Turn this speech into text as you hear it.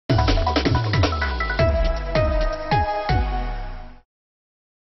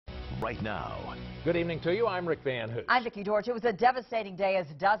right now. Good evening to you. I'm Rick Van Hoos. I'm Vicki Dorch. It was a devastating day as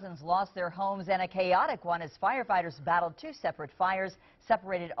dozens lost their homes and a chaotic one as firefighters battled two separate fires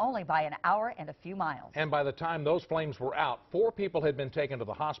separated only by an hour and a few miles. And by the time those flames were out, 4 people had been taken to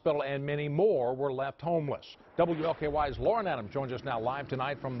the hospital and many more were left homeless. WLKY's Lauren Adams joins us now live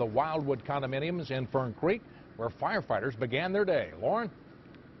tonight from the Wildwood condominiums in Fern Creek, where firefighters began their day. Lauren?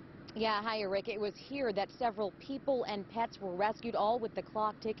 Yeah, hi, Rick. It was here that several people and pets were rescued, all with the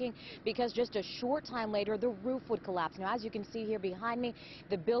clock ticking, because just a short time later, the roof would collapse. Now, as you can see here behind me,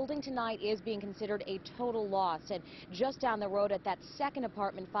 the building tonight is being considered a total loss. And just down the road at that second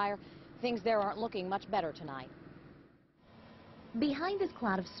apartment fire, things there aren't looking much better tonight. Behind this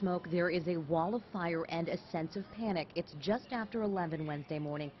cloud of smoke, there is a wall of fire and a sense of panic. It's just after 11 Wednesday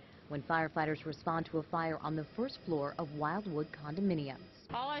morning when firefighters respond to a fire on the first floor of Wildwood condominiums.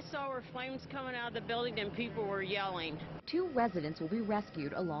 All I saw were flames coming out of the building and people were yelling. 2 residents will be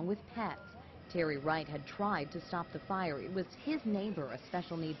rescued along with pets. Terry Wright had tried to stop the fire. It was his neighbor, a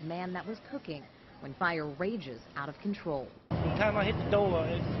special needs man, that was cooking when fire rages out of control. By the time I hit the door,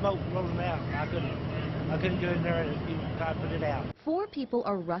 smoke rolling out. I couldn't go in there and try to put it out. 4 people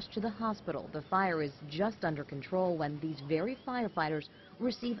are rushed to the hospital. The fire is just under control when these very firefighters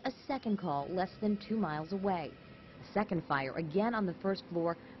receive a second call less than 2 miles away. A second fire, again on the first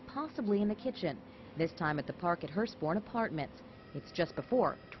floor, possibly in the kitchen, this time at the Park at Hurstbourne Apartments. It's just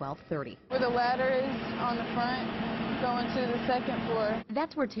before 12:30. Where the ladder is on the front, going to the second floor.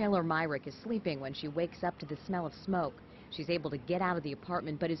 That's where Taylor Myrick is sleeping when she wakes up to the smell of smoke. She's able to get out of the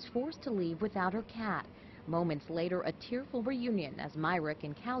apartment but is forced to leave without her cat. Moments later, a tearful reunion as Myrick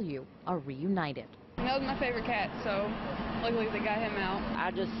and Caillou are reunited. That was my favorite cat, so luckily they got him out.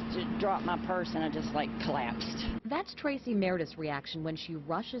 I just dropped my purse and I just like collapsed. That's Tracy Meredith's reaction when she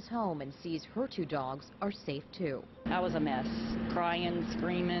rushes home and sees her 2 dogs are safe too. I was a mess, crying,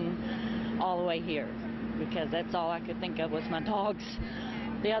 screaming, all the way here, because that's all I could think of was my dogs.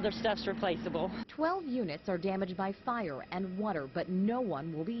 The other stuff's replaceable. 12 units are damaged by fire and water, but no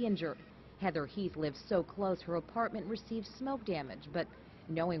one will be injured. Heather Heath lives so close her apartment received smoke damage, but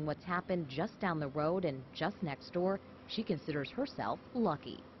knowing what's happened just down the road and just next door, she considers herself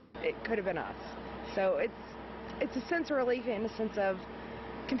lucky. It could have been us. So it's a sense of relief and a sense of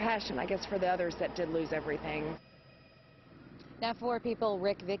compassion, I guess, for the others that did lose everything. Now, 4 people,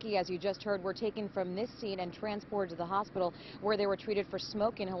 Rick, Vicki, as you just heard, were taken from this scene and transported to the hospital where they were treated for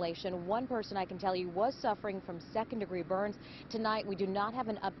smoke inhalation. 1 person, I can tell you, was suffering from second-degree burns. Tonight, we do not have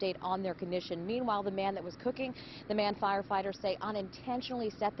an update on their condition. Meanwhile, the man that was cooking, the man firefighters say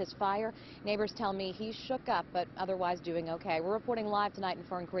unintentionally set this fire. Neighbors tell me he's shook up, but otherwise doing okay. We're reporting live tonight in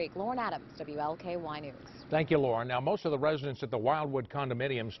Fern Creek. Lauren Adams, WLKY News. Thank you, Lauren. Now, most of the residents at the Wildwood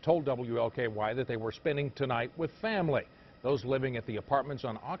condominiums told WLKY that they were spending tonight with family. Those living at the apartments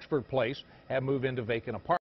on Oxford Place have moved into vacant apartments.